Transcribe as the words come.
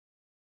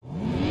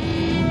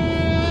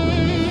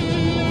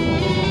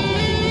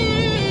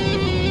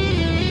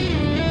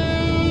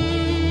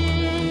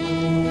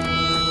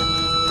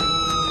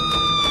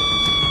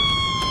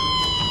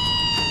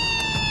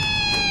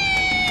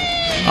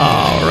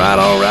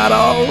all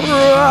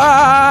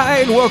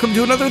right. Welcome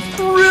to another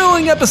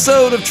thrilling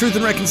episode of Truth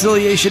and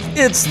Reconciliation.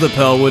 It's the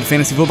Pellwood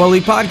Fantasy Football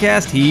League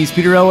podcast. He's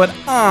Peter Elwood.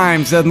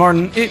 I'm Seth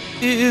Martin. It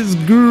is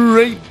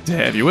great to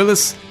have you with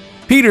us.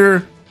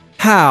 Peter,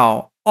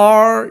 how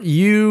are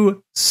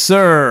you,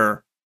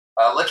 sir?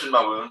 Licking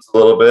my wounds a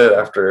little bit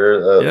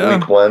after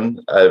week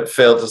one. I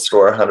failed to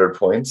score 100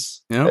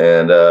 points,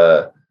 and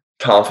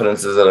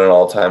confidence is at an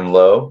all-time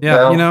low.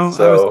 Yeah, now,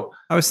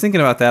 I was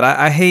thinking about that.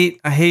 I hate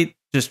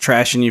just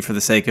trashing you for the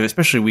sake of it,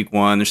 especially week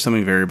one. There's so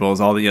many variables,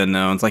 all the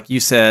unknowns. Like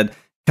you said,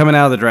 coming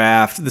out of the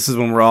draft, this is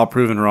when we're all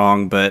proven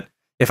wrong. But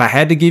if I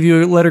had to give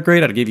you a letter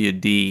grade, I'd give you a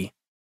D.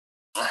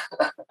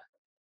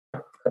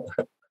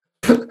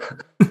 I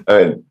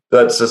mean,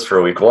 that's just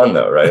for week one,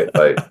 though, right?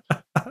 Like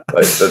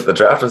the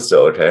draft is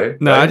still okay.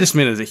 No, right? I just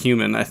meant as a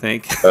human, I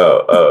think.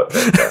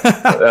 Okay.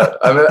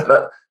 I mean,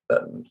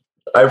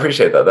 I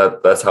appreciate that.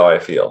 That's how I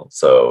feel.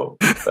 So,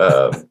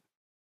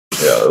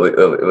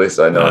 at least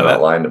I know I'm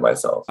not lying to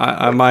myself.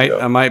 I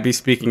might be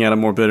speaking out of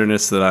more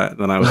bitterness than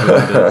I was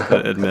willing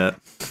to admit.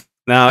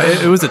 Now,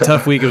 it was a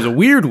tough week. It was a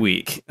weird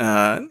week,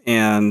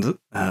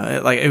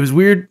 it was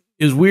weird.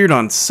 It was weird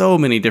on so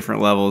many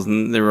different levels,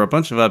 and there were a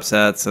bunch of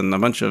upsets and a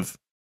bunch of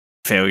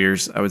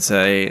failures, I would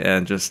say,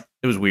 and just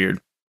it was weird.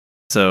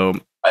 So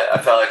I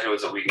felt like it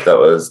was a week that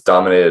was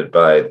dominated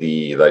by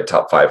the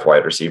top 5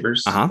 wide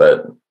receivers.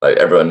 That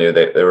everyone knew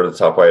they were the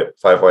top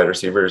 5 wide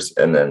receivers,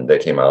 and then they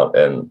came out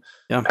and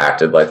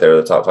acted like they were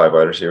the top 5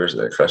 wide receivers,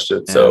 and they crushed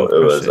it. So it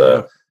was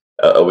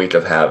a week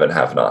of have and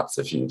have nots.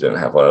 If you didn't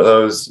have one of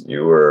those,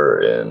 you were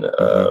in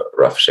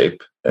rough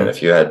shape. And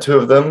if you had 2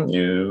 of them,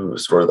 you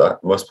scored the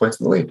most points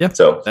in the league. Yeah,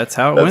 so that's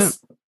how it went.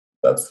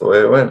 That's the way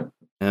it went.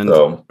 And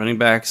running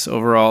backs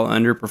overall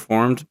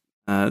underperformed.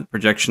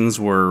 Projections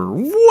were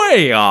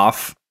way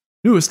off.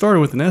 Knew it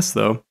started with an S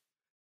though.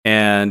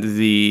 And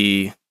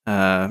we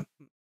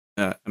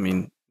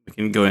can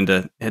go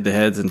into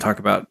head-to-heads and talk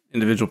about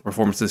individual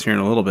performances here in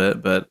a little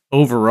bit, but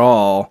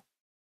overall,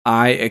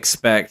 I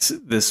expect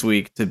this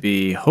week to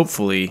be,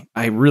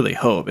 I really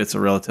hope it's a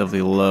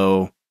relatively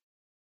low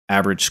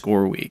average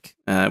score week.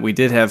 We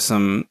did have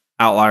some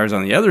outliers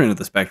on the other end of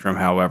the spectrum,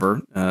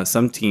 however.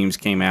 Some teams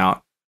came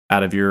out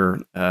of your,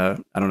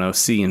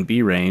 C and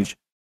B range.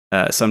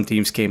 Some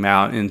teams came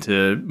out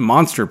into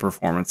monster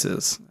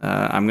performances.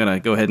 I'm going to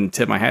go ahead and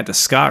tip my hat to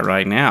Scott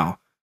right now.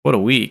 What a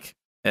week.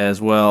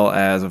 As well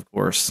as, of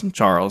course,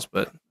 Charles,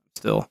 but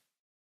still,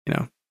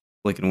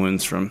 licking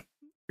wounds from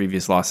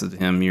previous losses to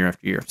him year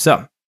after year.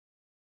 So,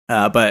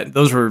 but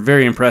those were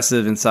very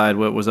impressive inside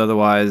what was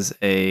otherwise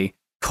a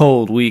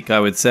cold week, I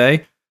would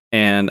say.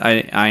 And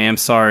I am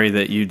sorry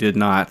that you did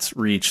not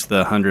reach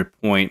the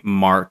 100-point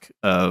mark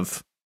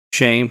of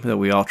shame that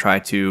we all try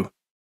to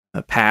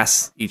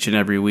pass each and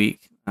every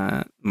week.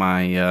 I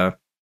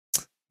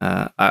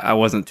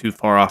wasn't too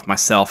far off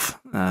myself,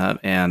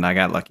 and I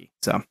got lucky.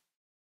 So,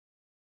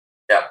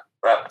 yeah.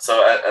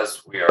 So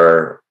as we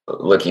are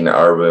looking at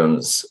our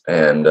wounds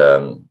and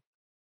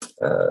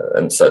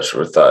such,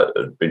 we thought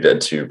it'd be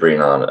good to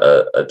bring on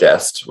a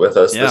guest with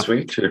us this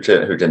week who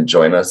can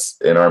join us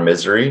in our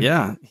misery.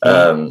 Yeah,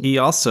 he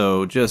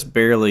also just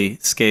barely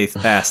scathed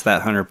past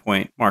that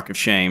 100-point mark of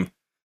shame.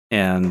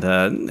 And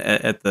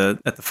at the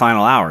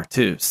final hour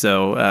too.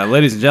 So,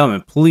 ladies and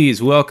gentlemen,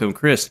 please welcome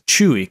Chris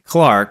Chewy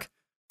Clark,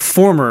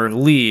 former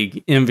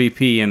league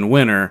MVP and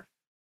winner,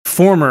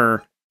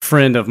 former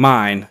friend of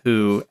mine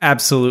who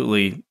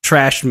absolutely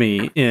trashed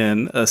me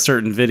in a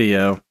certain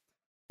video,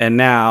 and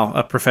now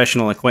a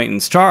professional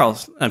acquaintance.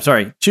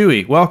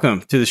 Chewy,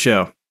 welcome to the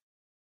show.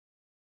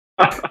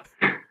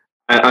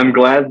 I'm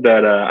glad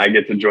that I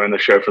get to join the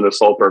show for the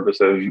sole purpose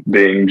of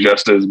being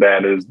just as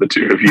bad as the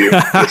 2 of you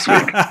this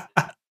week.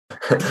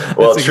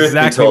 Well, that's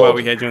exactly why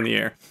we had you on the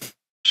air.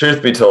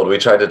 Truth be told, we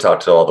tried to talk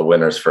to all the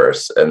winners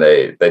first, and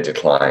they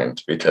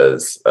declined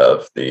because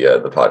of the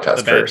podcast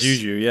the bad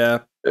juju. Yeah.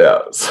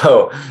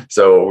 So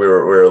we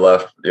were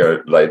left,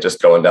 just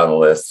going down the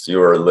list. You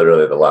were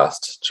literally the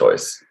last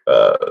choice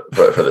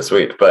for this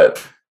week.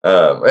 But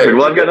hey,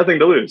 well, I've got nothing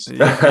to lose.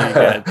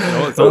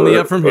 It's only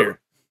up from here.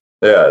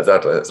 Yeah,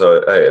 exactly.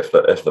 So, hey, if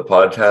the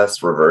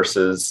podcast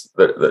reverses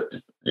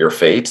your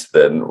fate,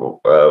 then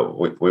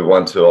we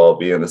want to all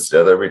be in this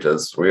together,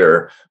 because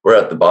we're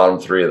at the bottom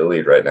 3 of the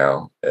league right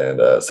now, and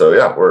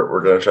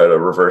we're going to try to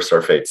reverse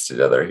our fates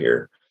together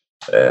here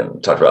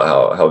and talk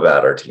about how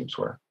bad our teams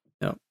were.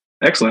 Yeah,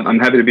 excellent. I'm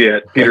happy to be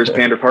at Peter's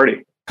Pander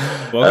Party.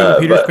 Welcome to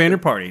Peter's Pander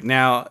Party.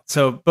 Now,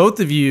 so both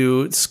of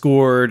you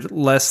scored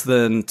less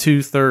than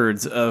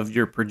 2/3 of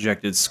your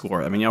projected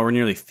score. I mean, y'all were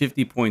nearly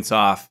 50 points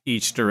off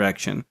each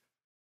direction.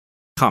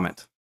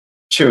 Comment.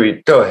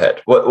 Chewy, go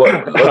ahead.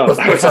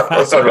 Let's talk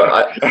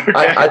about.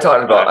 I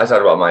talked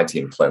about my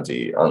team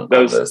plenty on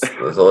this.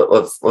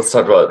 So let's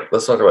talk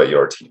about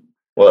your team.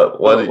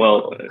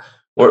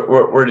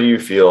 Where do you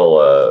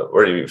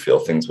feel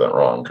things went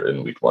wrong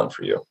in week one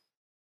for you?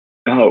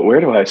 Oh, where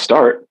do I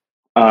start?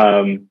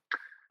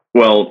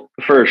 Well,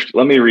 first,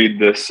 let me read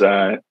this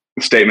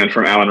statement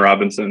from Allen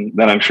Robinson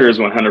that I'm sure is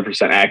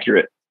 100%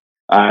 accurate.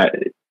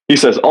 He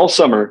says, all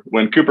summer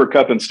when Cooper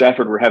Kupp and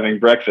Stafford were having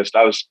breakfast,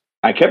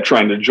 I kept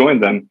trying to join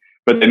them,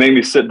 but they made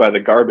me sit by the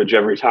garbage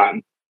every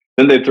time.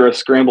 Then they'd throw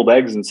scrambled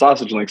eggs and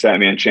sausage links at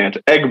me and chant,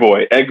 "Egg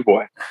boy, egg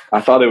boy."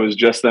 I thought it was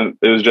just them.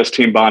 It was just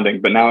team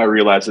bonding, but now I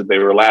realize that they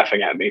were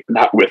laughing at me,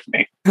 not with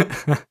me.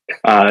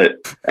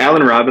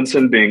 Allen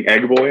Robinson being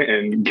egg boy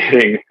and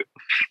getting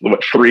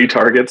 3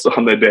 targets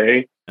on the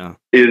day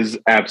is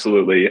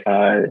absolutely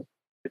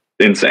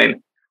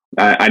insane.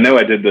 I know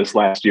I did this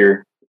last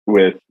year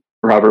with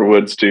Robert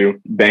Woods too,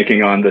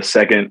 banking on the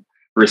second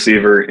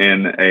receiver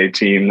in a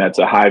team that's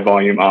a high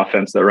volume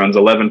offense that runs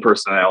 11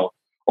 personnel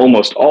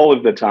almost all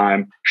of the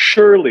time.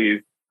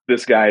 Surely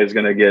this guy is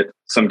going to get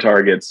some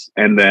targets.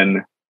 And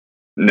then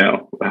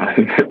no,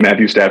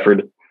 Matthew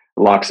Stafford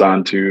locks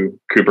on to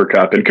Cooper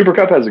Kupp, and Cooper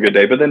Kupp has a good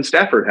day, but then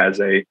Stafford has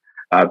a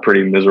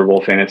pretty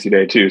miserable fantasy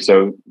day too.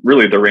 So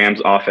really the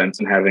Rams offense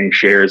and having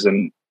shares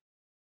in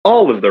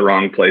all of the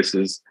wrong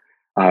places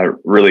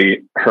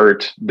really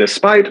hurt,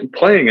 despite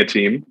playing a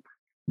team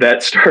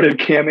that started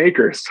Cam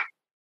Akers.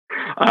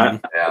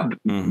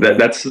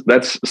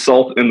 That's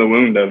salt in the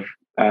wound of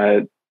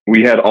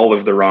we had all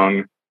of the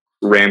wrong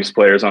Rams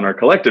players on our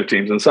collective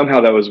teams, and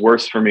somehow that was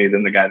worse for me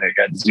than the guy that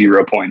got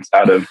 0 points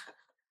out of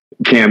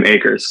Cam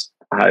Akers.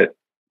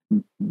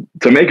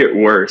 To make it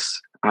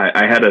worse,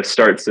 I had a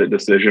start-sit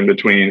decision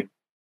between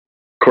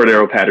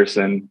Cordero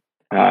Patterson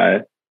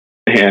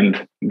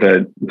and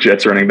the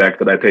Jets running back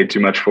that I paid too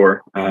much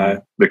for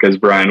because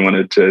Brian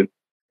wanted to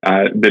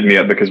bid me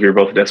up because we were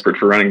both desperate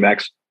for running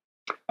backs.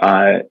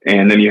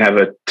 And then you have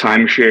a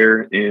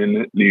timeshare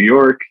in New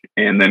York,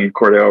 and then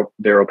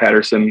Cordero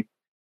Patterson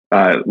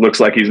looks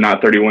like he's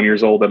not 31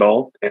 years old at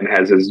all and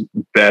has his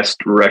best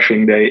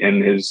rushing day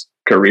in his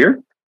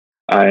career.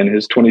 And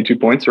his 22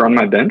 points are on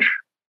my bench.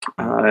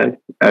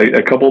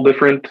 A couple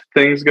different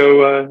things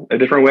go a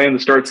different way in the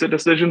start-sit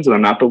decisions, and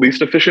I'm not the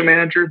least efficient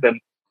manager, then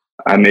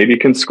I maybe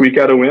can squeak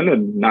out a win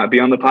and not be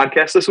on the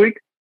podcast this week.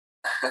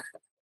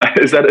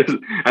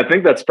 I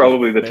think that's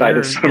probably the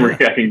tightest summary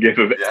I can give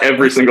of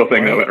every single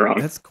thing that went wrong.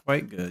 That's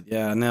quite good.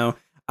 Yeah, no,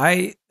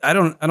 I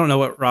don't know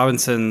what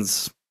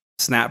Robinson's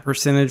snap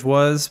percentage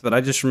was, but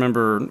I just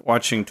remember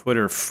watching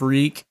Twitter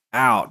freak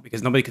out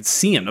because nobody could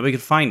see him, nobody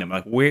could find him.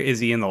 Like, where is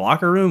he in the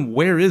locker room?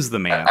 Where is the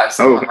man?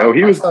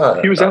 He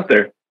was out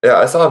there. Yeah,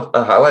 I saw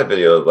a highlight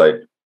video of like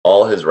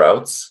all his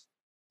routes,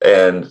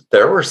 and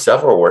there were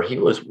several where he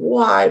was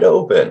wide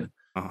open,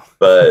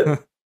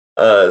 but.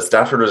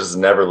 Stafford was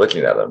never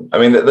looking at him. I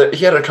mean,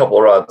 he had a couple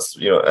of routes,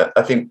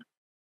 I think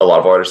a lot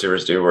of wide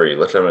receivers do, where you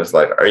look at them and it's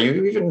like, are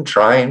you even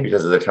trying?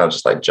 Because they kind of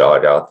just like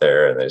jog out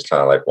there and they just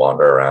kind of like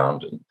wander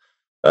around. And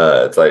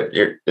it's like,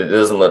 it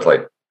doesn't look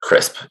like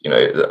crisp,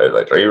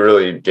 like, are you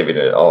really giving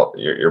it all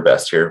your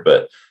best here?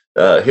 But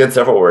he had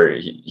several where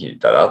he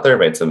got out there,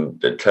 made some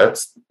good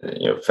cuts,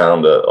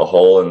 found a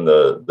hole in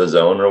the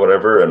zone or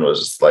whatever, and was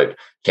just like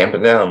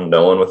camping down,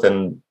 no one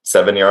within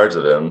 7 yards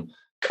of him.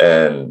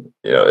 And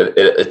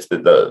it's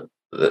the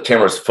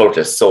camera's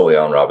focused solely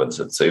on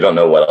Robinson, so you don't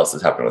know what else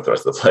is happening with the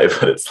rest of the play.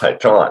 But it's like,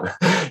 come on,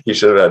 he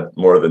should have had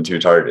more than 2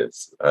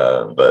 targets.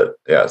 But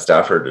yeah,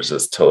 Stafford is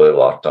just totally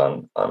locked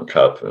on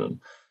Kupp, and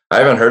I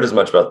haven't heard as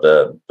much about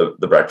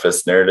the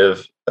breakfast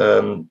narrative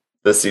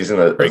this season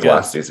as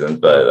last season.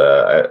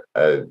 But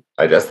I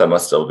guess that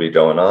must still be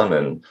going on,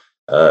 and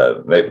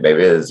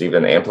maybe it has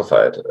even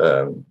amplified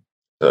to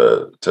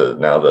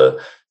now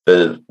the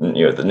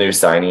new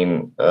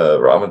signing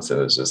Robinson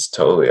is just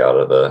totally out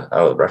of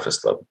the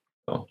Breakfast Club.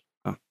 So.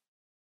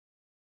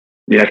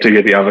 You have to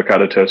get the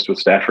avocado toast with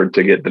Stafford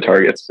to get the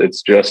targets.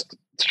 It's just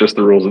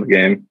the rules of the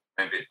game.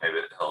 Maybe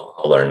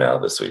he'll learn now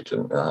this week.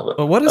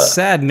 But what a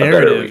sad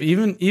narrative.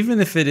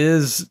 Even if it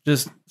is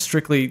just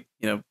strictly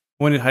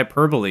pointed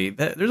hyperbole,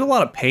 there's a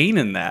lot of pain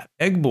in that.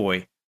 Egg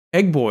boy,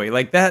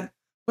 like that.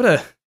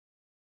 What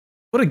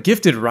a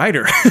gifted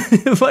writer.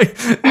 Like,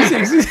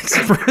 he's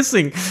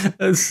expressing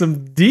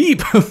some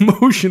deep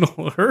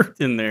emotional hurt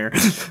in there.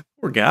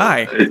 Poor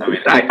guy.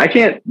 I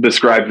can't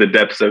describe the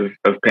depths of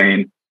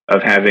pain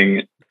of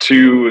having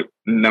 2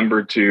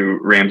 number 2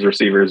 Rams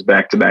receivers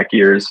back-to-back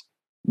years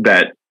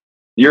that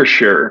you're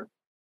sure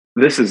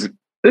this is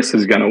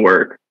going to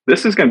work.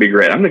 This is going to be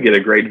great. I'm going to get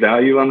a great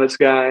value on this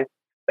guy.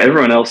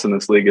 Everyone else in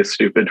this league is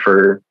stupid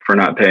for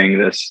not paying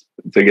this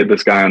to get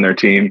this guy on their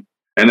team.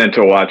 And then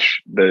to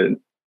watch the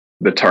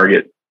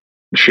target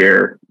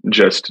share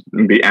just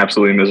be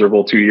absolutely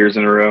miserable 2 years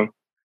in a row.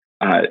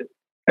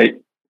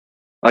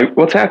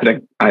 What's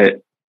happening?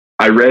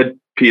 I read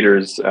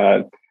Peter's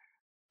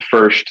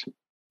first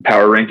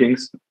power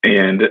rankings,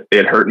 and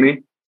it hurt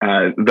me.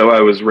 Though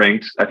I was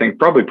ranked, I think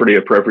probably pretty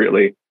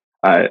appropriately.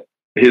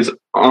 His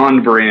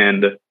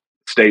on-brand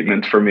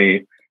statement for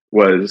me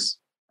was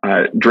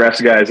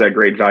drafts guys at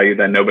great value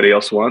that nobody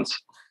else wants.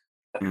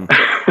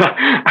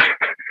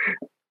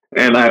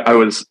 And I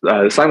was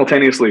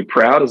simultaneously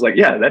proud. I was like,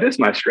 yeah, that is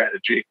my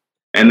strategy.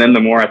 And then the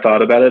more I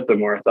thought about it, the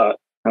more I thought,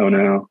 oh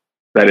no,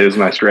 that is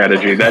my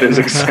strategy. That is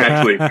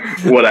exactly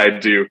what I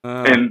do.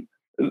 And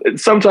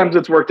sometimes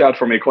it's worked out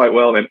for me quite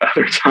well. And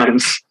other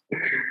times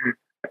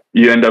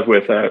you end up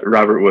with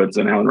Robert Woods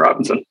and Allen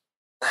Robinson.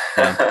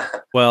 Yeah.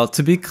 Well,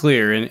 to be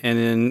clear, and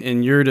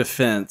in your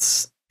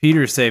defense,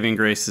 Peter's saving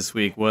grace this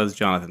week was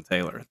Jonathan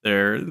Taylor.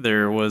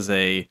 There was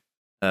a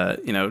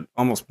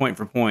almost point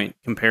for point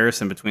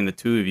comparison between the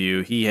two of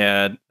you. He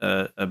had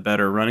a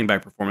better running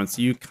back performance.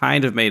 You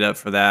kind of made up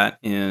for that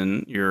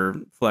in your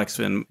flex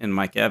in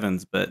Mike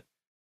Evans, but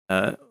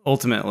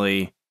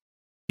ultimately,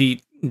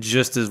 Pete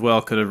just as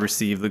well could have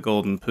received the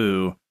golden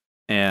poo,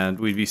 and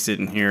we'd be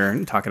sitting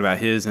here talking about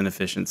his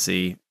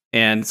inefficiency.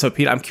 And so,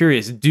 Pete, I'm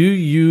curious, do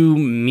you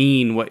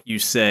mean what you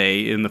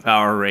say in the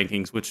power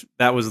rankings, which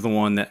that was the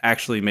one that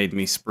actually made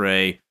me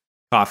spray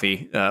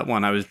coffee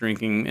when I was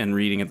drinking and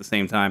reading at the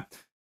same time?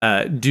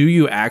 Do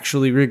you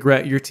actually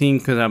regret your team?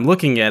 Because I'm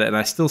looking at it and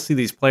I still see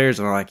these players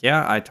and I'm like,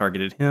 yeah, I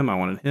targeted him. I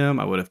wanted him.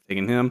 I would have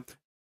taken him.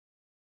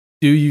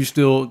 Do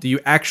you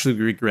actually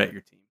regret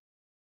your team?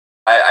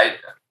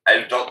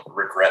 I don't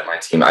regret my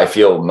team. I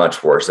feel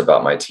much worse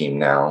about my team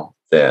now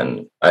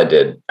than I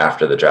did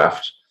after the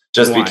draft.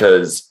 Just Why?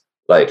 Because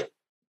like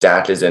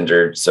Dak is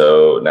injured,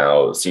 so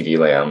now CeeDee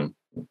Lamb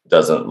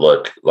doesn't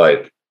look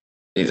like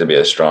he's gonna be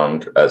as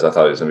strong as I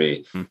thought he was gonna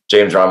be.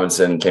 James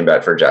Robinson came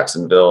back for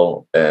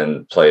Jacksonville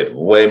and played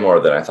way more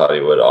than I thought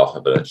he would off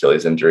of an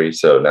Achilles injury.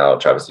 So now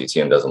Travis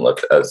Etienne doesn't look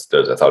as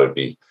good as I thought it would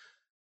be.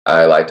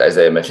 I liked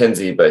Isaiah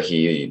McKenzie, but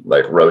he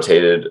like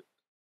rotated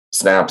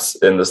snaps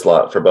in the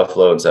slot for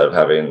Buffalo instead of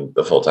having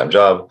the full-time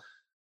job.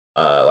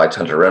 I liked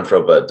Hunter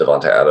Renfrow, but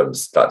Devontae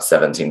Adams got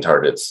 17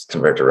 targets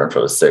compared to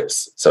Renfrow's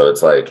 6. So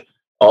it's like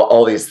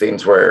all these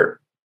things where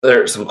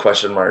there are some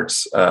question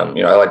marks. I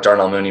like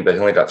Darnell Mooney, but he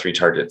only got 3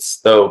 targets.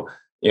 Though,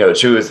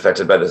 Chu is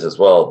affected by this as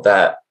well.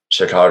 That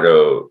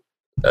Chicago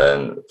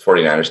and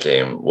 49ers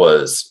game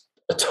was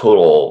a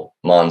total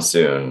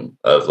monsoon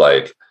of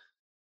like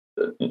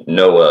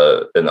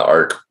Noah in the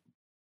Ark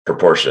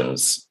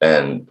proportions.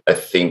 And I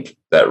think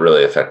that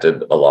really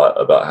affected a lot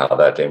about how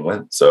that game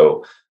went.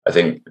 So I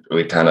think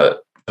we kind of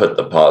put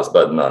the pause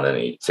button on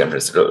any San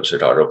Francisco,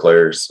 Chicago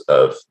players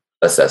of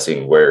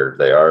assessing where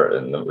they are,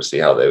 and then we'll see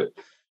how they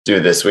do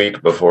this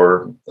week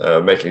before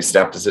making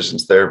snap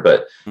decisions there.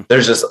 But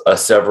there's just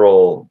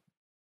several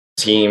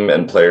team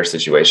and player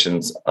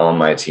situations on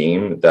my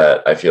team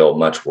that I feel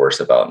much worse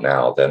about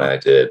now than I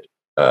did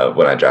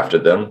when I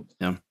drafted them.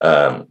 Yeah.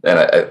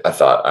 And I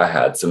thought I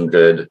had some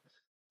good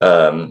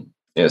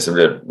some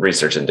good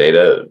research and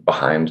data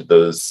behind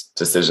those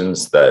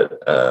decisions that,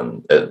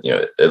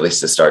 at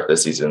least to start the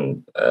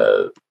season,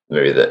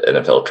 maybe the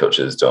NFL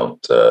coaches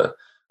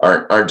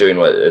aren't doing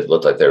what it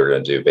looked like they were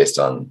going to do based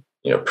on,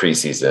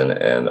 preseason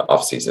and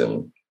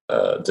off-season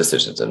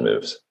decisions and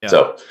moves. Yeah.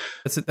 So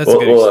that's a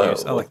good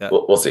excuse. I like that.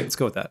 We'll see. Let's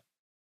go with that.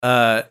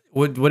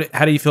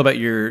 How do you feel about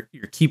your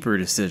keeper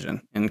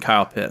decision in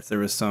Kyle Pitts? There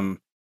was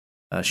some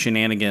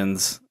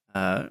shenanigans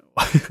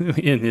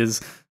in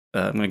his.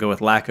 I'm going to go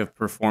with lack of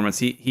performance.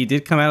 He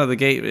did come out of the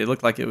gate. It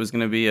looked like it was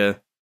going to be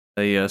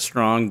a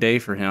strong day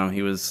for him.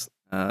 He was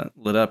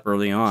lit up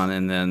early on,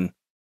 and then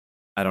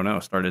I don't know,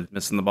 started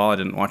missing the ball. I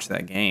didn't watch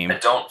that game. I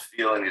don't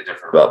feel any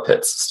different about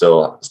Pitts.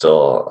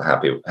 Still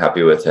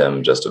happy with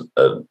him. Just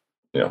a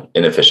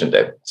inefficient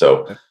day.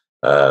 So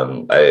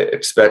I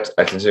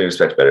continue to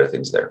expect better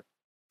things there.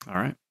 All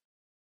right.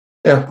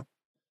 Yeah.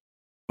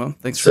 Well,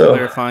 thanks for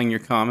clarifying your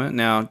comment.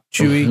 Now,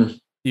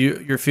 Chewy,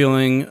 you're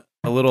feeling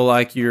a little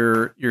like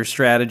your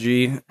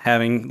strategy,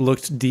 having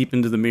looked deep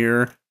into the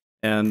mirror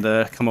and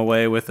come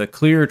away with a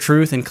clear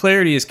truth. And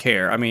clarity is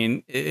care. I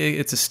mean,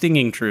 it's a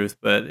stinging truth,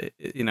 but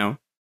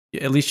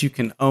at least you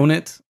can own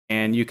it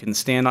and you can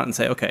stand on it and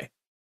say, okay,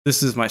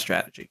 this is my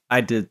strategy.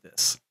 I did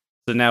this.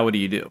 So now what do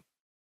you do?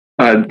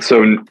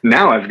 So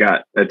now I've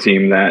got a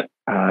team that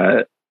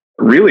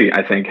really,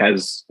 I think,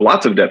 has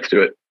lots of depth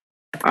to it.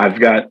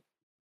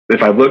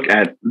 If I look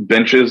at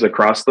benches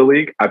across the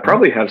league, I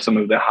probably have some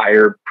of the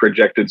higher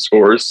projected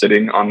scores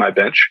sitting on my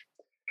bench.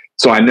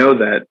 So I know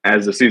that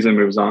as the season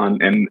moves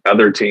on and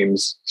other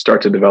teams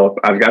start to develop,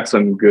 I've got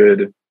some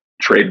good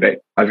trade bait.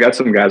 I've got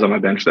some guys on my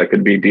bench that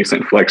could be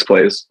decent flex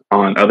plays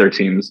on other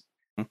teams.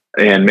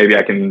 And maybe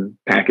I can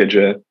package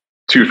a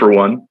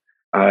 2-for-1,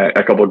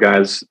 a couple of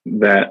guys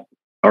that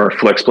are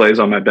flex plays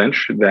on my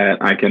bench that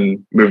I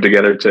can move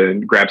together to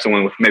grab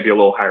someone with maybe a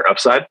little higher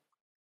upside.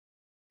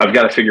 I've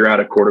got to figure out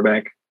a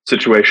quarterback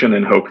situation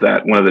and hope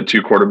that one of the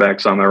 2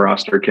 quarterbacks on my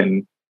roster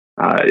can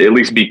at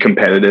least be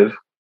competitive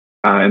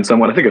in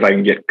somewhat. I think if I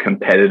can get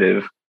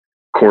competitive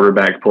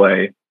quarterback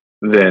play,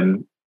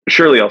 then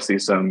surely I'll see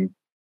some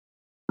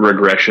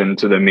regression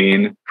to the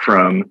mean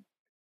from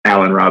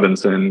Allen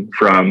Robinson,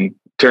 from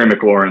Terry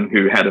McLaurin,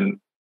 who had a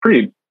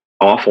pretty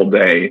awful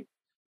day,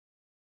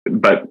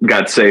 but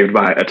got saved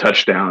by a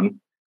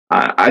touchdown.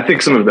 I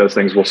think some of those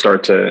things will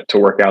start to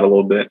work out a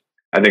little bit.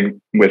 I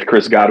think with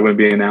Chris Godwin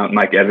being out,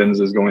 Mike Evans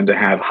is going to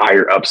have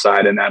higher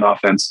upside in that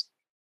offense.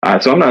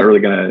 So I'm not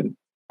really going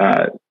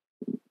to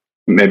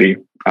maybe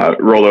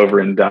roll over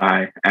and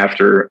die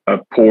after a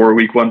poor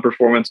week 1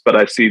 performance, but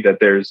I see that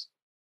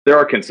there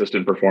are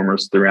consistent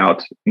performers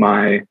throughout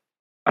my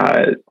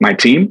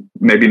team,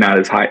 maybe not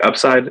as high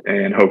upside,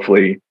 and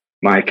hopefully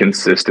my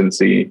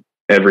consistency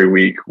every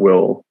week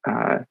will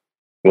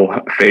will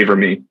favor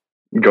me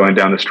going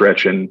down the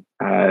stretch, and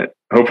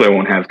hopefully I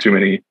won't have too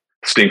many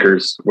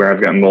stinkers where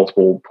I've got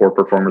multiple poor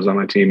performers on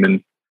my team,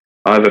 and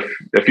I'll have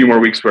a few more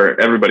weeks where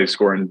everybody's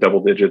scoring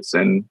double digits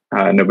and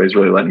nobody's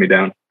really letting me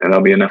down, and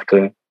that'll be enough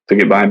to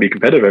get by and be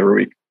competitive every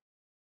week.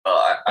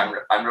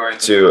 I'm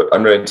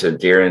going to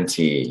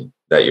guarantee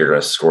that you're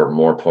going to score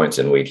more points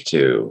in week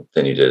 2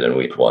 than you did in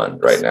week 1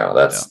 right now.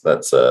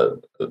 That's a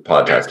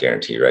podcast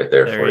guarantee right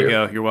there for you. There you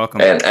go. You're welcome.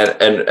 And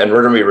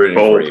we're going to be rooting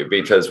for you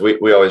because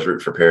we always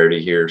root for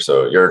parity here.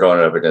 So you're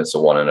going up against a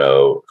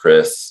 1-0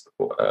 Chris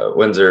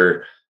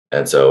Windsor.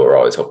 And so we're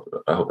always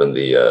hoping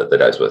the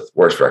guys with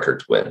worst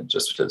records win,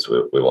 just because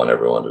we want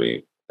everyone to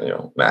be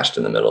mashed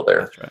in the middle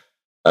there. That's right.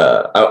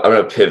 I'm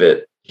going to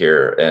pivot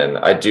here, and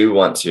I do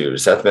want to.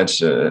 Seth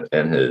mentioned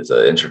in his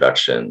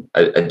introduction.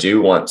 I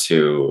do want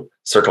to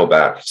circle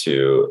back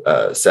to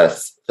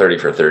Seth's 30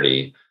 for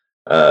 30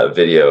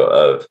 video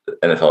of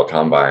NFL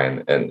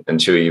Combine, and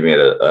Chewy, you made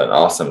an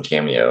awesome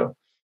cameo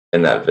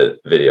in that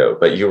video,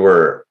 but you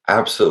were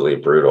absolutely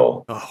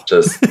brutal,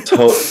 just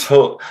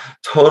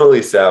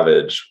totally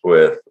savage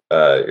with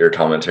your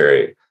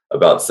commentary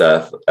about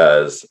Seth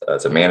as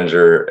a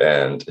manager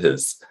and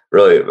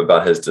really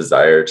about his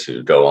desire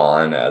to go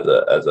on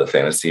as a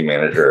fantasy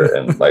manager,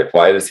 and like,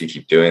 why does he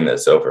keep doing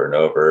this over and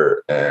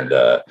over? And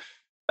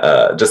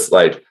just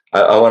like,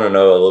 I want to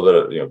know a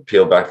little bit of,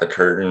 peel back the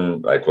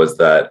curtain. Like, was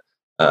that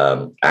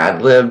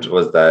ad-libbed?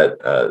 Was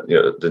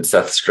that, did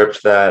Seth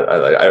script that?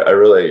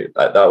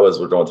 That was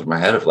what going through my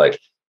head of like,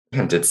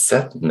 man, did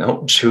Seth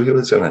know Chewy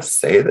was going to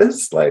say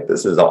this? Like,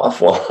 this is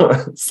awful.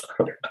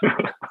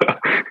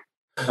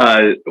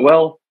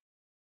 Well,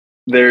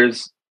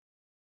 there's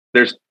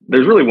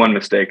really one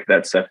mistake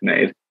that Seth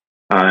made,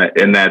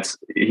 and that's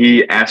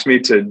he asked me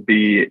to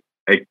be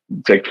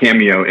a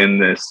cameo in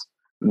this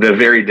the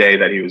very day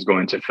that he was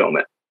going to film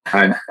it.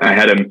 I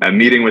had a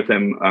meeting with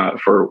him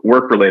for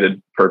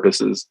work-related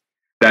purposes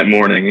that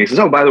morning. He says,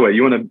 "Oh, by the way,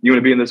 you want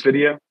to be in this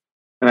video?"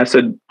 And I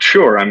said,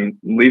 "Sure. I'm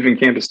leaving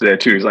campus today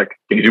too." He's like,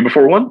 "Can you do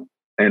before 1?"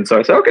 And so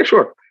I said, "Okay,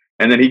 sure."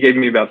 And then he gave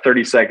me about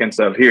 30 seconds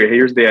of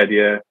here's the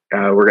idea.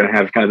 We're going to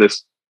have kind of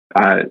this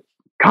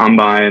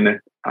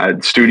combine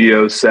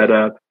studio set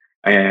up,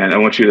 and I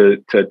want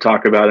you to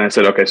talk about it. And I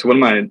said, "Okay, so what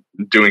am I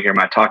doing here? Am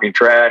I talking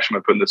trash? Am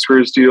I putting the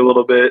screws to you a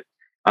little bit?"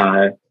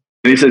 And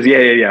he says,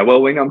 yeah.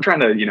 Well, I'm trying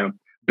to,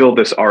 build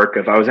this arc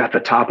of I was at the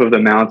top of the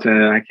mountain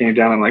and I came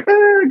down. I'm like,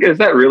 is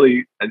that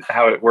really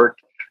how it worked?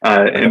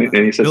 And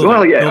he says,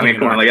 "Well, yeah. I mean,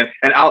 come on,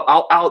 and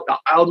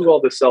I'll do all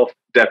the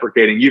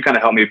self-deprecating. You kind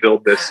of help me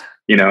build this,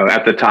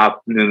 at the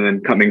top and then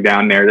coming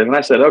down narrative." And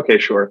I said, "Okay,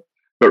 sure."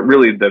 But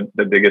really,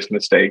 the biggest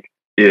mistake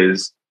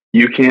is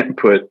you can't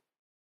put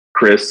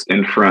Chris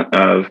in front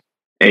of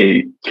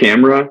a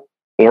camera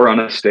or on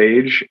a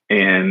stage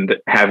and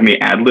have me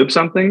ad-lib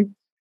something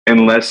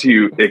unless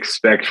you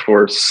expect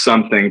for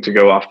something to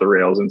go off the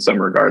rails in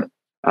some regard.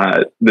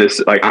 I'm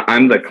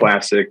the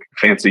classic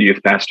fancy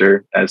youth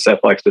pastor, as Seth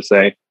likes to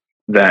say,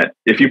 that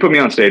if you put me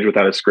on stage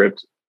without a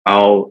script,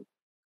 I'll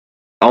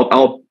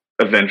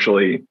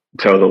eventually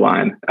toe the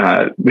line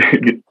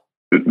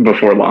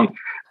before long.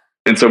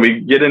 And so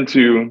we get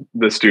into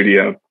the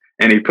studio,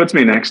 and he puts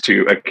me next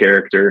to a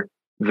character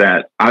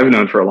that I've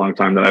known for a long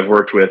time, that I've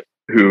worked with,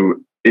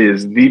 who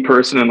is the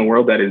person in the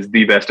world that is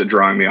the best at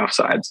drawing me off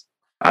sides.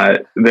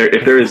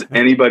 If there is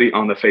anybody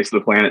on the face of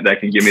the planet that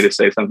can get me to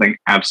say something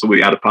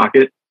absolutely out of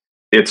pocket,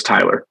 it's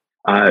Tyler,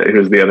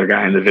 who's the other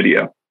guy in the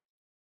video.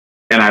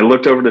 And I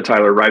looked over to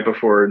Tyler right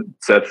before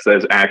Seth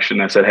says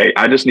action. I said, "Hey,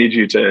 I just need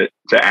you to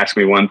ask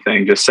me one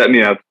thing. Just set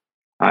me up.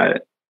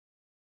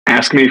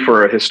 Ask me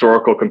for a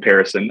historical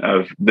comparison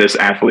of this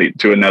athlete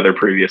to another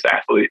previous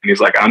athlete." And he's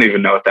like, "I don't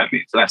even know what that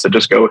means." And I said,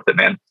 "Just go with it,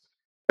 man."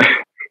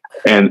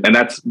 and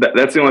that's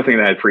the only thing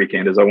that I had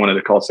pre-canned, is I wanted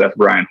to call Seth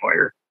Brian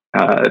Hoyer.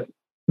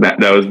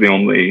 That was the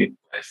only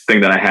thing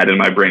that I had in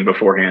my brain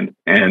beforehand.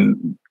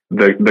 And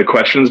the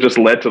questions just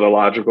led to the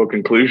logical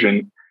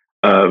conclusion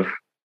of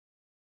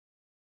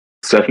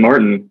Seth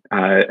Martin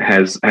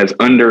has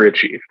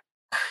underachieved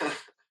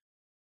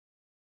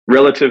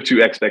relative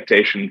to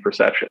expectation and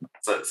perception.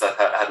 So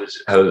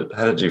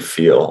how did you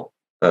feel?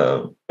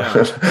 Well,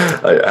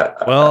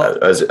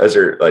 as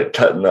you're like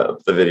cutting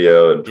up the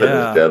video and putting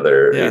it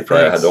together, you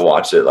probably had to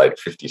watch it like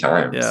 50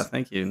 times. Yeah,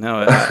 thank you.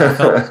 No,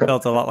 I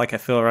felt a lot like I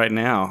feel right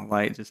now,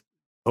 like just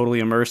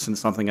totally immersed in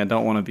something I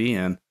don't want to be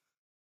in.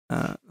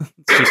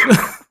 It's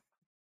just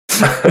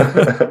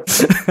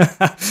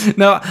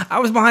no, I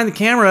was behind the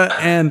camera,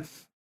 and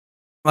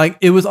like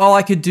it was all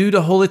I could do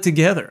to hold it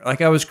together.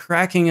 Like I was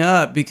cracking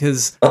up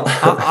because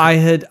I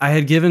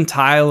had given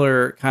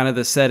Tyler kind of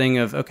the setting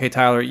of, okay,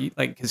 Tyler,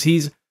 because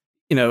he's,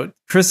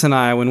 Chris and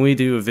I, when we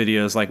do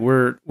videos, like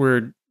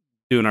we're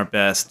doing our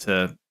best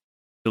to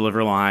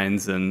deliver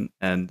lines and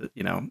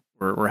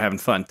we're having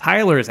fun.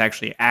 Tyler is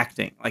actually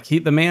acting. Like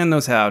the man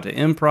knows how to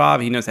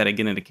improv. He knows how to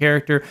get into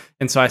character.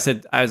 And so I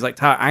was like,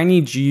 Tyler, I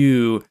need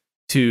you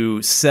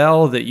to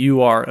sell that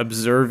you are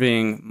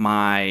observing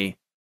my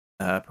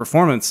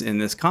performance in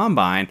this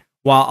combine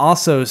while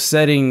also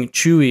setting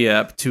Chewy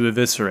up to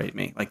eviscerate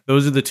me. Like,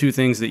 those are the two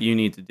things that you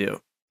need to do.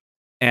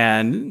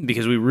 And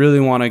because we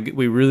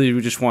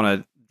really just want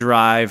to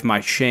drive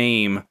my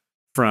shame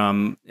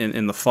from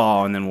in the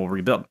fall, and then we'll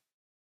rebuild.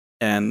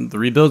 And the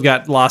rebuild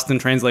got lost in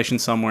translation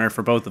somewhere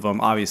for both of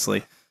them,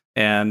 obviously.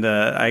 And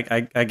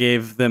I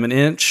gave them an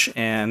inch,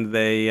 and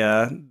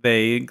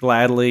they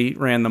gladly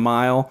ran the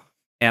mile.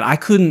 And I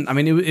couldn't. I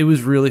mean, it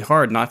was really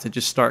hard not to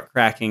just start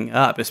cracking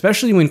up,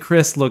 especially when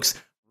Chris looks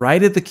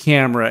right at the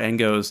camera and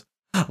goes,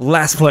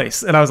 "Last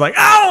place," and I was like,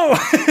 "Oh!"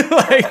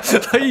 like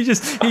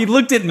he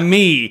looked at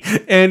me,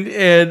 and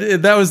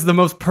that was the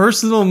most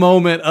personal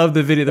moment of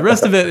the video. The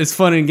rest of it is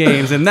fun and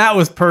games, and that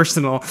was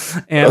personal.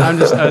 And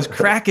I was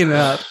cracking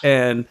up,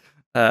 and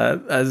I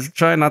was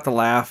trying not to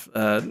laugh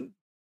too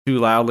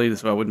loudly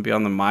so I wouldn't be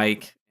on the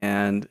mic.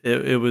 And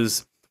it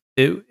was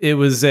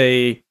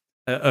a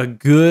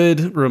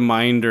good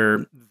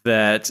reminder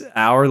that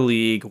our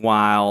league,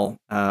 while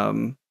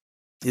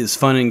is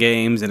fun and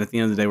games, and at the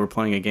end of the day, we're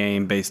playing a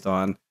game based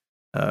on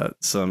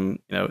some,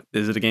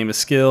 is it a game of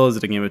skill? Is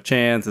it a game of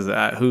chance? Is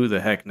it who the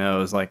heck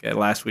knows? Like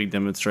last week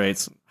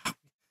demonstrates,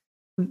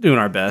 we're doing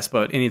our best,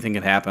 but anything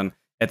can happen.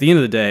 At the end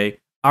of the day,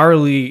 our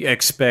league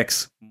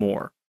expects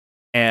more.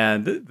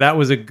 And that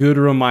was a good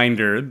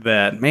reminder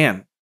that,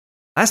 man,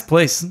 last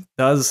place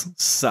does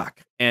suck.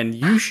 And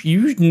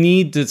you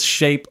need to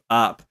shape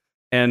up.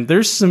 And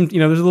there's some,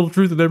 there's a little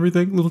truth in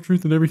everything, little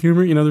truth in every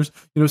humor. There's,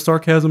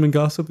 sarcasm and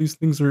gossip. These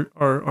things are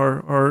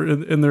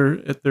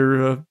at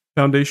their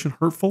foundation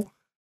hurtful.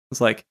 It's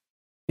like,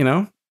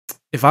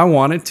 if I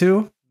wanted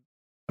to,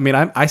 I mean,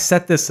 I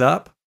set this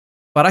up,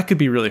 but I could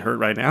be really hurt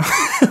right now.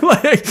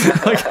 like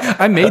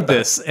I made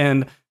this,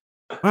 and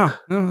wow,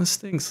 this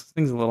stings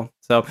a little.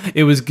 So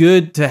it was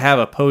good to have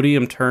a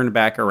podium turned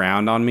back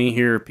around on me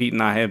here. Pete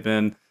and I have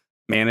been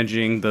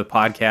managing the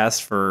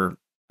podcast for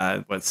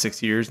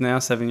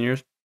 7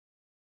 years,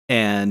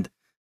 and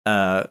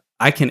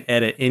I can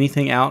edit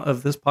anything out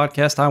of this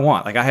podcast I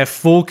want. Like, I have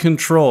full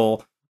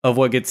control of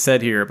what gets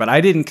said here, but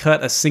I didn't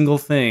cut a single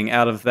thing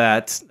out of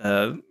that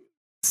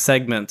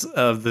segment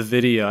of the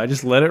video. I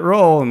just let it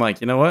roll. I'm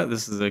like, you know what?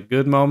 This is a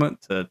good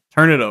moment to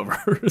turn it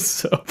over.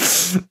 So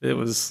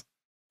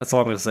that's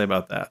all I'm going to say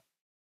about that.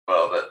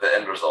 Well, the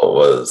end result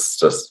was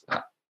just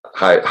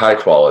high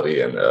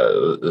quality, and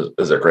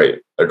is a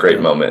great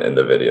moment in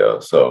the video.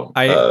 So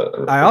I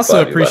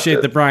also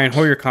appreciate the Brian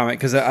Hoyer comment,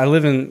 because I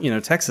live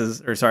in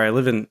Texas, or sorry, I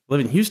live in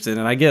Houston,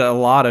 and I get a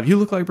lot of, "You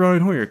look like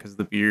Brian Hoyer," because of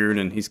the beard,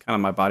 and he's kind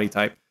of my body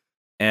type,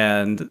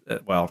 and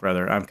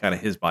rather I'm kind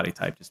of his body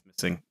type, just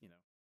missing.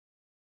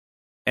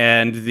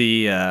 And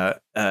it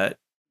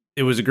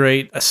was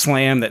a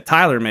slam that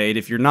Tyler made.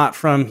 If you're not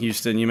from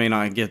Houston, you may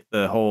not get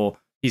the whole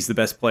 "he's the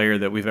best player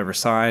that we've ever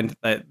signed"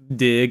 that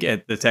dig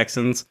at the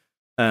Texans.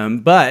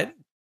 But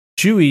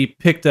Chewy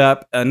picked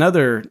up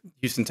another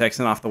Houston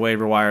Texan off the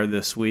waiver wire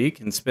this week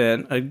and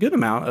spent a good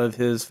amount of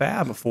his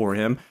fab for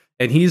him.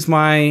 And he's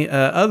my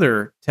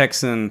other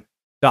Texan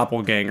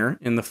doppelganger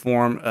in the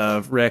form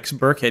of Rex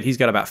Burkhead. He's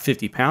got about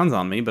 50 pounds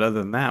on me, but other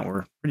than that,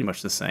 we're pretty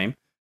much the same.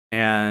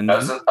 And I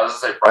was going to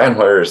say, Brian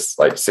Hoyer's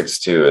like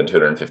 6'2" and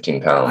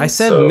 215 pounds. I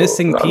said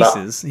missing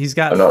pieces. He's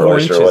got 4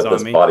 really inches sure what on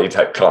this me. Body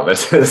type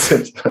comment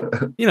is.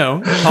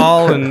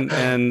 Tall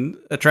and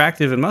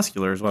attractive and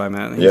muscular is what I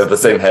meant. You have the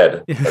same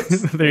head.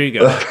 There you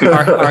go.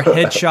 Our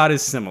headshot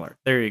is similar.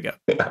 There you go.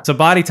 Yeah. So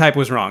body type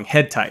was wrong.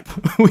 Head type.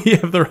 We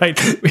have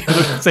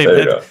the same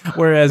head.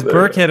 Whereas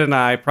Burkhead and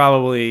I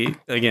probably,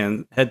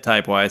 again, head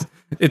type wise,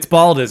 it's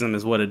baldism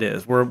is what it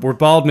is. We're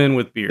bald men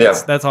with beards.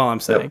 Yeah. That's all I'm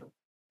saying.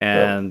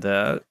 Yeah.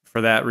 And for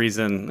that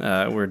reason,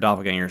 we're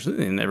doppelgangers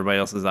in everybody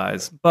else's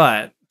eyes.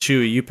 But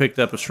Chewy, you picked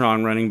up a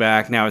strong running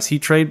back. Now, is he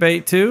trade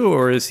bait too,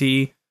 or is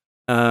he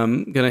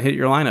going to hit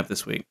your lineup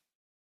this week?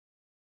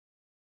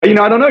 I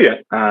don't know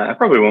yet. I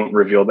probably won't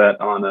reveal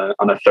that on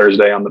a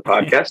Thursday on the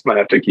podcast. Might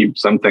have to keep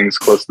some things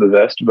close to the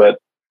vest. But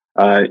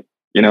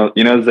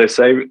as they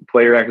say,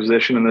 player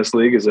acquisition in this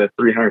league is a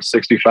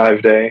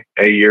 365-day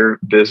a year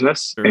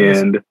business,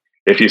 and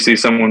if you see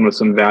someone with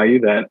some value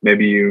that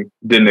maybe you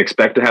didn't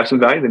expect to have some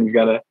value, then you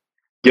got to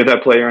get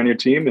that player on your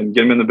team and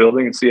get him in the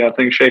building and see how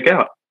things shake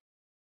out.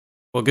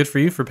 Well, good for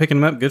you for picking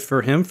him up. Good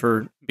for him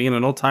for being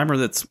an old timer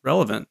that's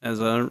relevant as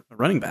a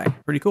running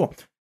back. Pretty cool.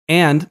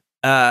 And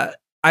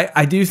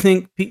I do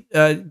think,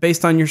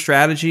 based on your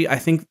strategy, I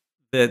think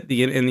that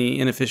in the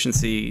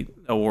inefficiency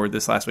award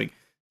this last week,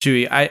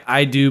 Chewy,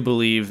 I do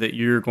believe that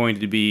you're going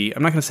to be,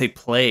 I'm not going to say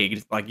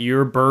plagued, like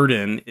your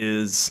burden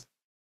is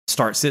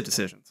start-sit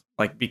decisions.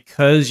 Like,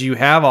 because you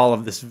have all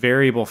of this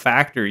variable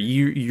factor,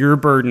 your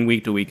burden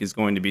week to week is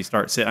going to be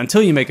start-sit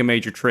until you make a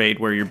major trade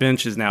where your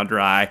bench is now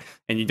dry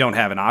and you don't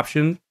have an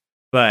option.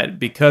 But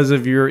because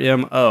of your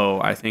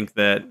MO, I think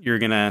that you're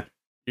gonna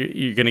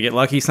get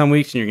lucky some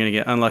weeks and you're gonna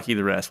get unlucky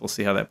the rest. We'll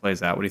see how that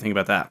plays out. What do you think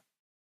about that?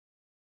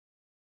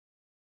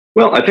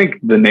 Well, I think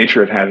the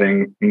nature of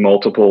having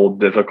multiple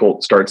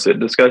difficult start-sit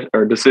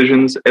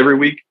decisions every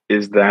week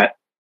is that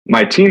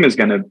my team is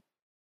going to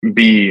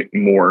be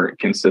more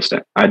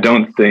consistent. I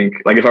don't think,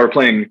 like, if I were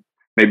playing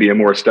maybe a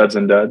more studs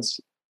and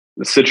duds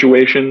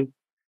situation,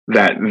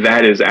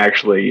 that is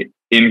actually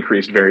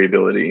increased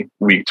variability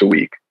week to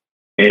week.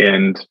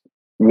 And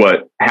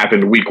what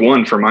happened week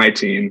 1 for my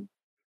team,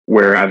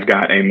 where I've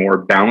got a more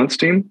balanced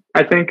team,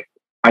 I think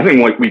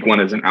week 1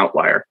 is an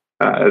outlier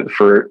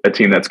for a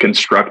team that's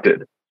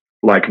constructed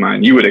like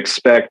mine. You would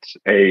expect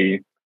a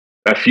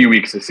few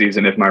weeks a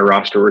season, if my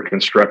roster were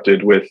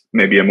constructed with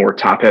maybe a more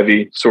top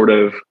heavy sort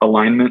of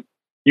alignment,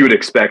 you would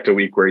expect a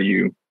week where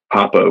you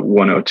pop a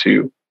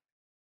 102.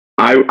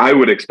 I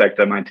would expect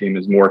that my team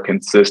is more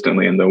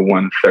consistently in the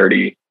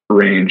 130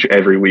 range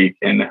every week.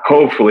 And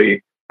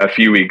hopefully a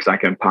few weeks I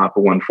can pop a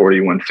 140,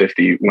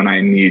 150 when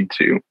I need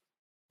to.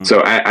 So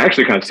I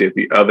actually kind of see it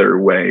the other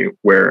way,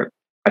 where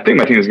I think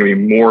my team is going to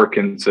be more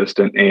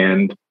consistent,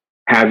 and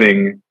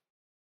having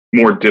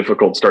more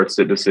difficult starts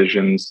to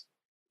decisions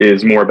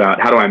is more about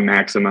how do I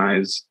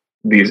maximize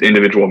these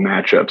individual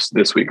matchups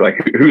this week? Like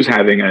who has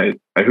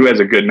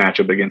a good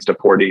matchup against a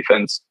poor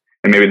defense,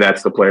 and maybe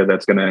that's the player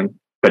that's going to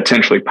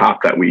potentially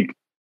pop that week.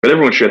 But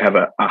everyone should have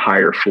a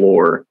higher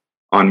floor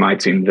on my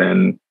team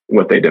than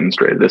what they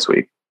demonstrated this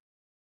week.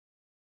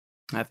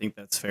 I think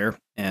that's fair,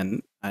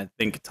 and I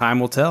think time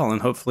will tell,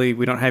 and hopefully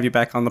we don't have you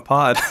back on the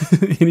pod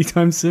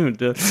anytime soon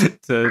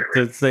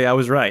to say I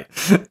was right.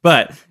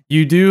 But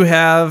you do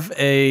have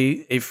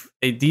a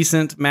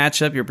decent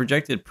matchup. You're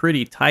projected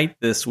pretty tight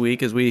this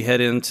week. As we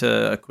head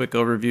into a quick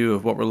overview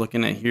of what we're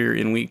looking at here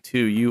in week 2,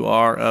 you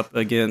are up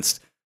against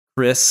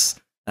Chris.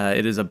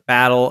 It is a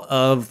battle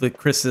of the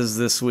Chris's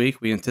this week.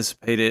 We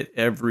anticipate it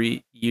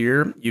every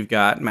year. You've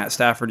got Matt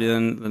Stafford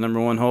in the number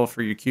 1 hole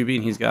for your QB,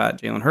 and he's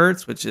got Jalen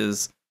Hurts, which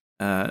is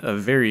a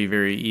very,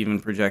 very even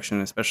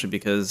projection, especially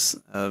because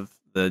of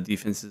the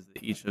defenses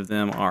that each of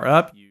them are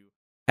up. You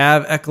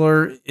have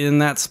Eckler in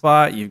that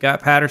spot. You've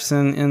got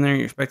Patterson in there.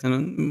 You're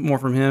expecting more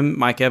from him.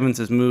 Mike Evans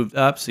has moved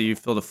up, so you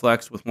filled a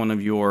flex with one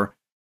of your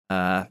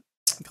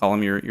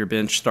your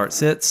bench start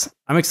sits.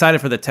 I'm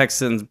excited for the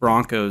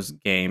Texans-Broncos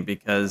game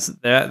because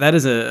that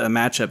is a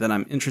matchup that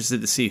I'm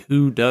interested to see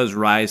who does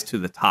rise to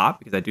the top,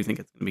 because I do think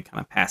it's going to be kind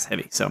of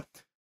pass-heavy. So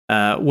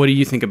what do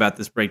you think about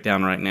this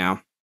breakdown right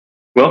now?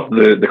 Well,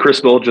 the Chris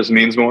Bowl just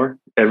means more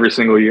every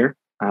single year.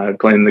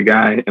 Playing the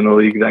guy in the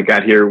league that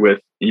got here with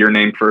your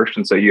name first,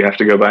 and so you have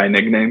to go by a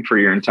nickname for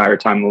your entire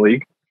time in the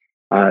league,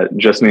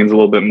 just means a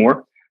little bit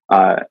more.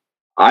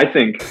 I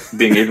think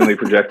being evenly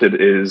projected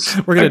is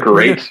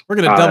great. We're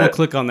gonna double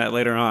click on that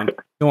later on.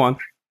 Go on.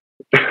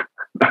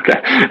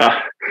 Okay.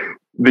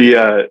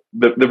 The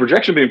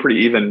projection being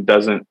pretty even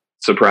doesn't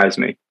surprise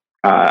me.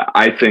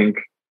 I think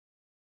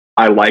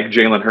I like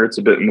Jalen Hurts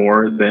a bit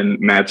more than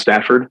Matt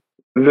Stafford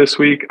this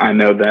week. I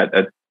know that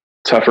a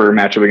tougher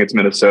matchup against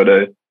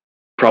Minnesota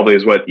probably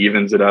is what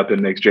evens it up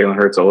and makes Jalen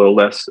Hurts a little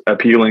less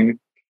appealing.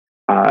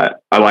 I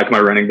like my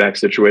running back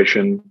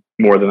situation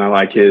more than I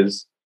like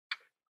his.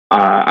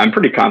 I'm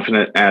pretty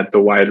confident at the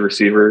wide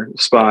receiver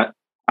spot.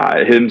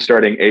 Him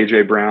starting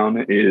AJ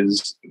Brown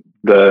is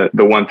the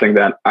one thing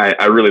that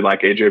I really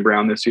like AJ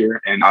Brown this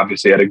year, and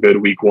obviously had a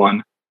good week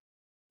 1.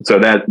 So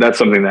that's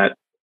something that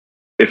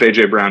if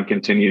AJ Brown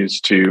continues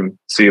to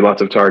see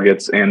lots of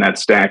targets and that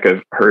stack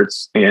of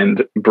Hurts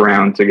and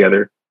Brown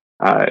together,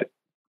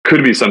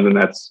 could be something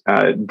that's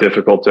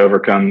difficult to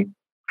overcome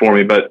for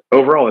me. But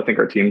overall, I think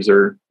our teams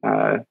are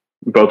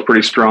both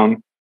pretty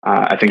strong.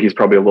 I think he's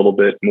probably a little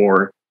bit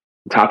more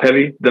top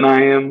heavy than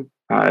I am,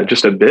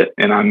 just a bit,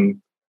 and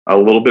I'm a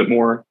little bit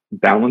more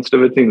balanced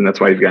of a team, and that's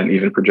why he's got an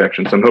even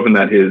projection. So I'm hoping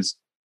that his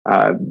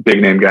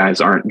big name guys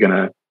aren't going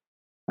to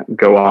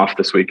go off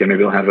this week, and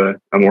maybe they'll have a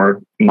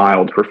more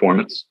mild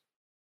performance.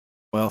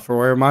 Well, for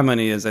where my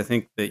money is, I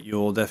think that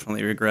you'll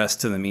definitely regress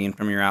to the mean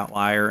from your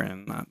outlier,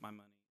 and my money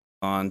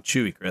on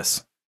Chewy,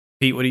 Chris.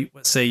 Pete,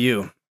 what say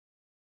you?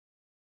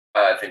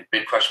 I think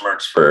big question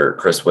marks for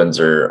Chris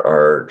Windsor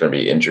are going to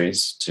be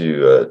injuries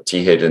to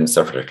T. Hayden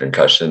suffered a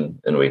concussion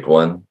in week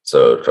 1.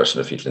 So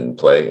question if he can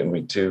play in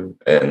week 2.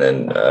 And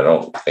then I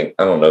don't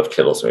know if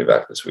Kittle's going to be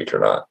back this week or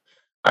not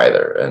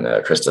either.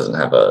 And Chris doesn't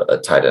have a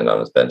tight end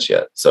on his bench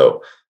yet.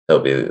 So he'll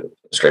be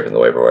scraping the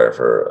waiver wire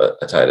for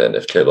a tight end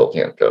if Kittle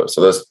can't go. So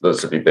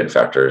those would be big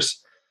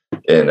factors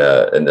in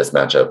this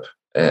matchup.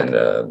 And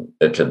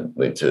it could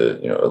lead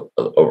to,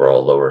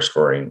 overall lower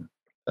scoring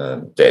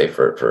day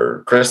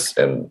for Chris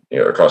and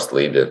across the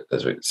league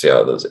as we see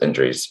how those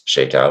injuries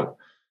shake out.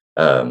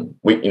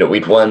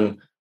 Week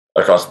 1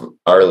 across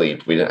our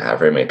league, we didn't have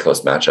very many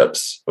close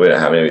matchups. We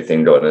didn't have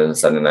anything going in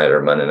Sunday night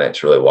or Monday night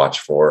to really watch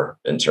for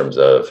in terms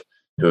of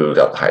who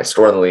got the highest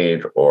score in the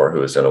league or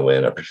who was going to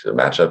win a particular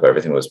matchup.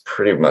 Everything was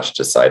pretty much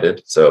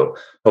decided. So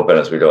hoping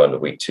as we go into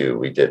week 2,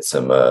 we get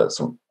some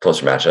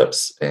closer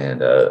matchups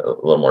and a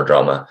little more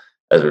drama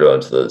as we go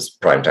into those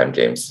primetime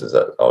games.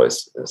 That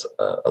always is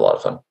a lot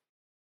of fun.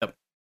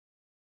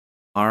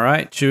 All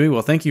right, Chewy.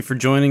 Well, thank you for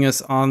joining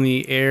us on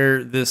the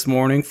air this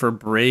morning, for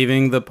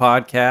braving the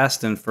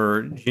podcast, and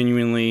for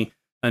genuinely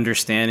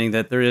understanding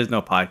that there is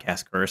no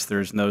podcast curse.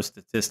 There's no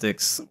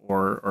statistics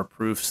or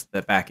proofs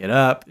that back it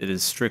up. It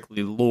is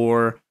strictly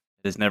lore.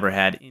 It has never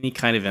had any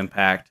kind of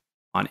impact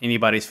on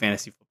anybody's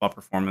fantasy football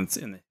performance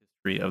in the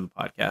history of the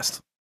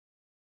podcast.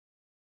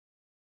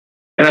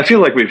 And I feel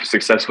like we've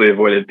successfully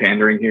avoided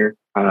pandering here,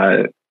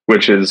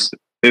 which is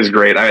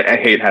great. I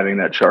hate having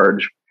that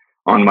charge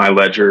on my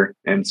ledger.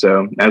 And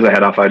so as I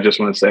head off, I just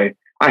want to say,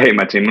 I hate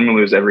my team. I'm going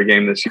to lose every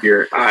game this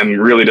year. I'm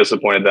really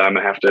disappointed that I'm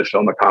going to have to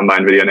film a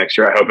combine video next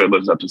year. I hope it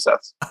lives up to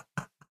Seth's.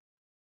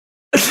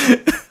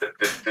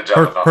 Good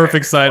job.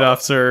 Perfect side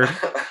off, sir.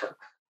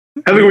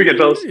 Happy weekend,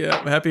 fellas. Yeah,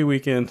 happy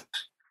weekend.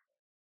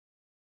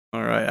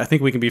 All right. I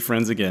think we can be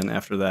friends again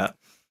after that.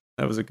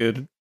 That was a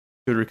good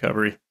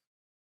recovery.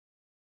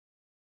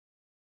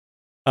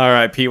 All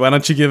right, Pete, why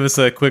don't you give us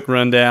a quick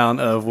rundown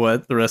of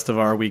what the rest of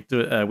our week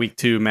 2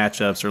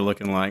 matchups are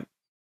looking like?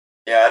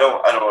 Yeah, I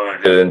don't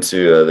want to get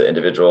into the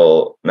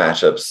individual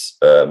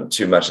matchups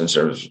too much in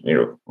terms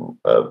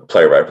of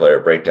player by player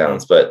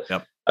breakdowns, but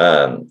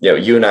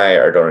you and I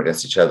are going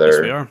against each other.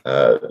 Yes, we are.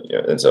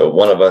 And so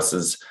one of us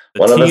is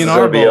going to be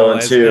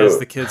 0-2, as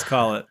the kids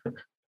call it.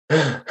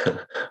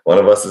 One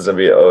of us is going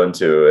to be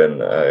 0-2,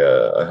 and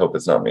I hope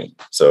it's not me.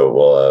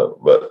 So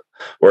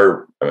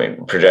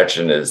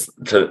projection is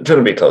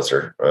to be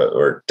closer.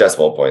 We're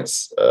decimal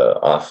points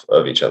off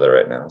of each other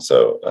right now.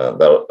 So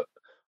that'll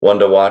one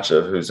to watch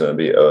of who's going to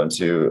be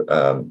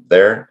 0-2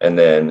 there. And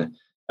then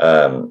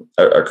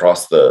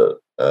across the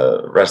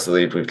rest of the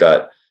league, we've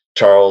got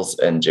Charles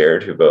and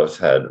Jared, who both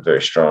had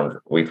very strong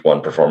week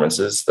 1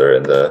 performances. They're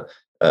in the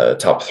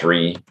top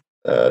 3.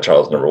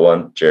 Charles number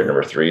 1, Jared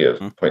number 3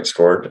 of points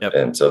scored. Yep.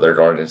 And so they're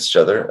going against each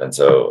other. And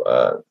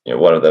so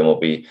one of them will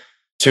be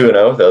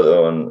 2-0. The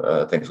other one,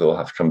 I think we'll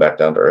have to come back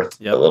down to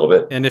earth a little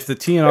bit. And if the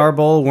TNR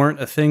Bowl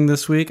weren't a thing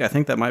this week, I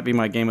think that might be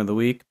my game of the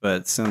week.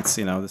 But since,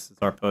 this is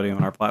our podium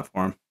on our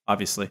platform,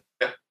 obviously.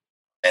 Yeah.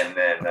 And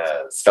then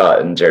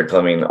Scott and Jared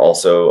Fleming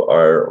also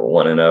are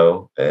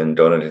 1-0 and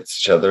going against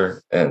each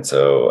other. And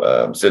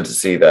so it's good to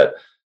see that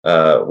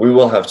we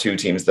will have 2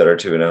 teams that are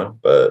 2-0,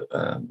 but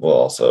we'll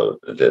also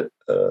get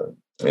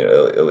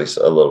at least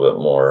a little bit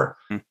more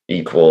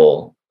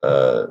equal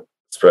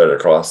spread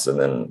across. And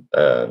then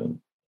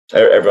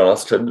everyone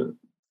else could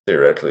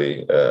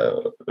theoretically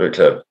we could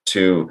have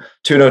 2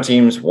 2-0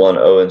 teams, 1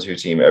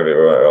 0-2 team.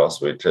 Everywhere else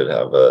we could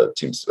have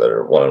teams that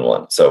are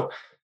 1-1. So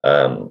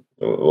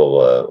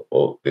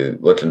we'll be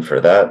looking for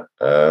that.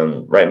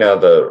 Right now,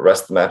 the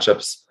rest of the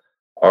matchups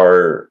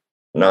are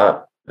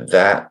not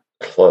that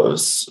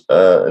close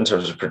in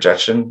terms of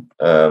projection.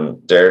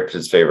 Derek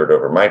is favored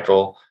over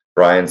Michael.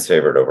 Brian's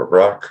favored over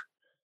Brock.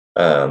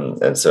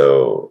 And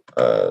so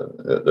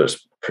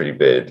there's pretty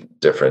big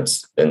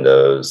difference in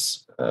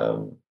those.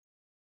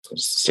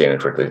 Just scanning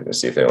quickly to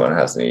see if anyone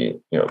has any,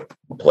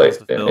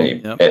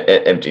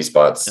 empty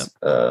spots.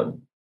 Yep.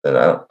 And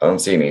I don't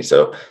see any.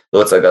 So it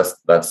looks like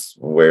that's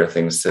where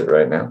things sit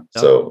right now.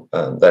 Yep. So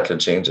that could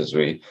change as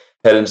we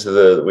head into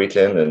the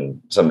weekend,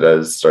 and some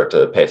guys start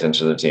to pay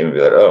attention to the team and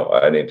be like, oh,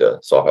 I need to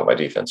swap out my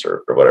defense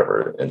or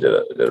whatever, and did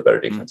a better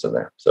defense in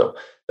there. So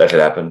that could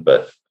happen.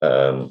 But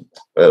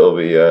it'll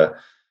be,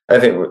 I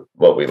think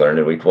what we learned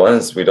in week 1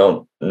 is we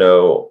don't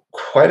know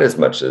quite as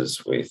much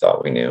as we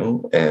thought we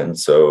knew. And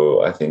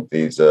so I think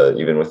these,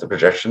 even with the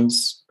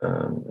projections,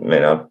 may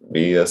not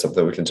be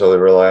something we can totally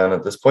rely on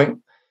at this point.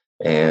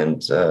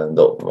 And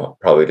they'll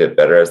probably get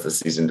better as the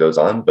season goes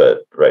on.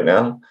 But right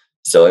now,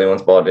 still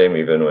anyone's ball game,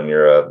 even when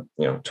you're a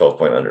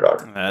 12-point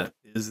underdog. That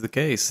is the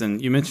case. And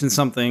you mentioned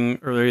something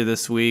earlier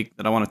this week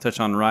that I want to touch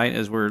on right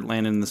as we're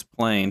landing this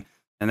plane,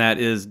 and that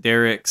is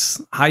Derek's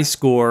high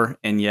score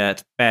and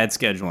yet bad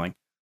scheduling.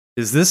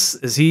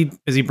 Is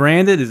he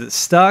branded? Is it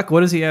stuck? What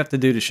does he have to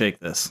do to shake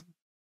this?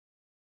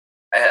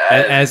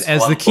 As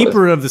the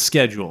keeper of the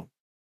schedule.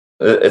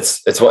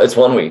 It's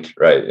 1 week,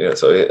 right?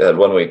 So it had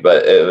 1 week,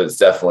 but it was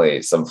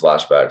definitely some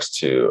flashbacks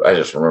to, I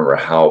just remember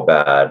how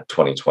bad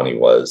 2020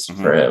 was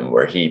for him,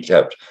 where he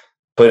kept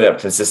putting up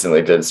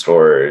consistently good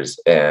scores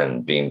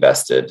and being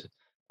bested.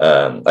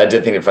 I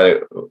did think it funny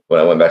when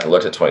I went back and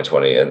looked at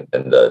 2020 and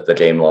the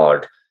game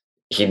log,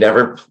 he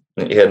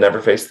had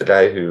never faced the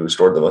guy who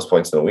scored the most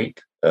points in a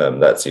week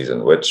that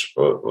season, which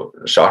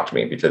shocked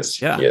me because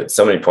he had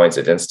so many points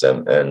against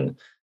him, and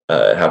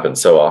it happened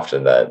so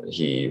often that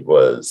he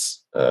was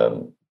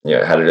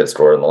had a good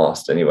score and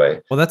lost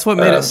anyway. Well, that's what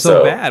made it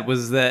so bad,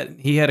 was that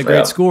he had a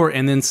great score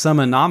and then some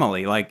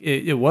anomaly. Like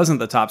it wasn't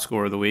the top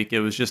score of the week. It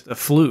was just a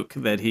fluke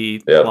that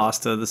he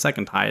lost to the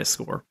second highest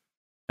score.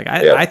 Like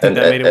I think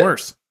that made it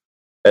worse.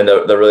 And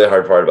the really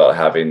hard part about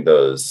having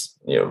those,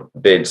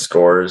 big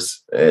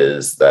scores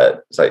is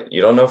that it's like, you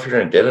don't know if you're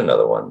going to get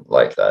another one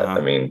like that. I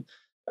mean,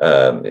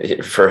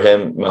 for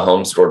him,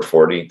 Mahomes scored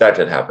 40. That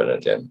could happen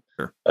again.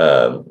 Sure.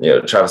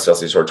 Travis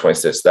Kelce scored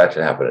 26. That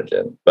could happen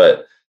again.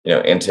 But,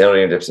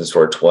 Antonio Gibson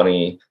scored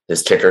 20.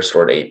 His kicker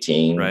scored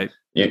 18. Right.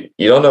 You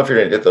don't know if you're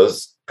going to get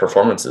those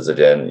performances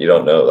again. You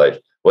don't know,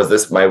 was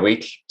this my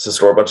week to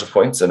score a bunch of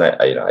points? And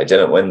I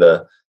didn't win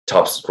the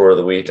top score of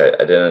the week. I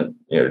didn't,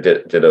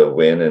 did a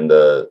win in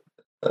the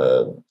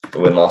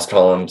win-loss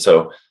column.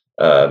 So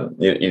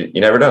you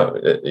never know.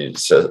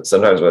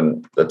 Sometimes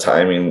when the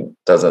timing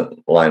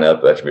doesn't line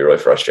up, that can be really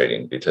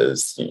frustrating,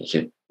 because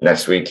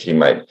next week he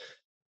might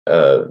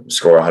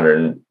score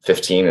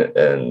 115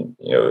 and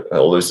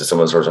he'll lose to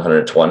someone who scores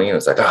 120, and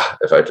it's like,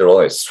 if I could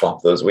only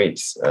swap those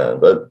weeks,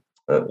 but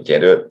you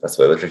can't do it. That's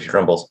the way the cookie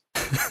crumbles.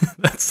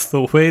 That's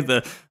the way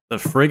the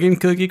friggin'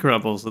 cookie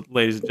crumbles,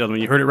 ladies and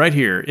gentlemen. You heard it right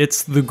here.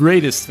 It's the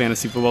greatest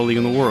fantasy football league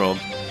in the world,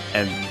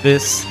 and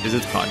this is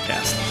its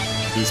podcast.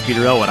 He's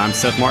Peter Elwood. I'm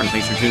Seth Martin.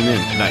 Thanks for tuning in.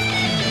 Good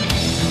night.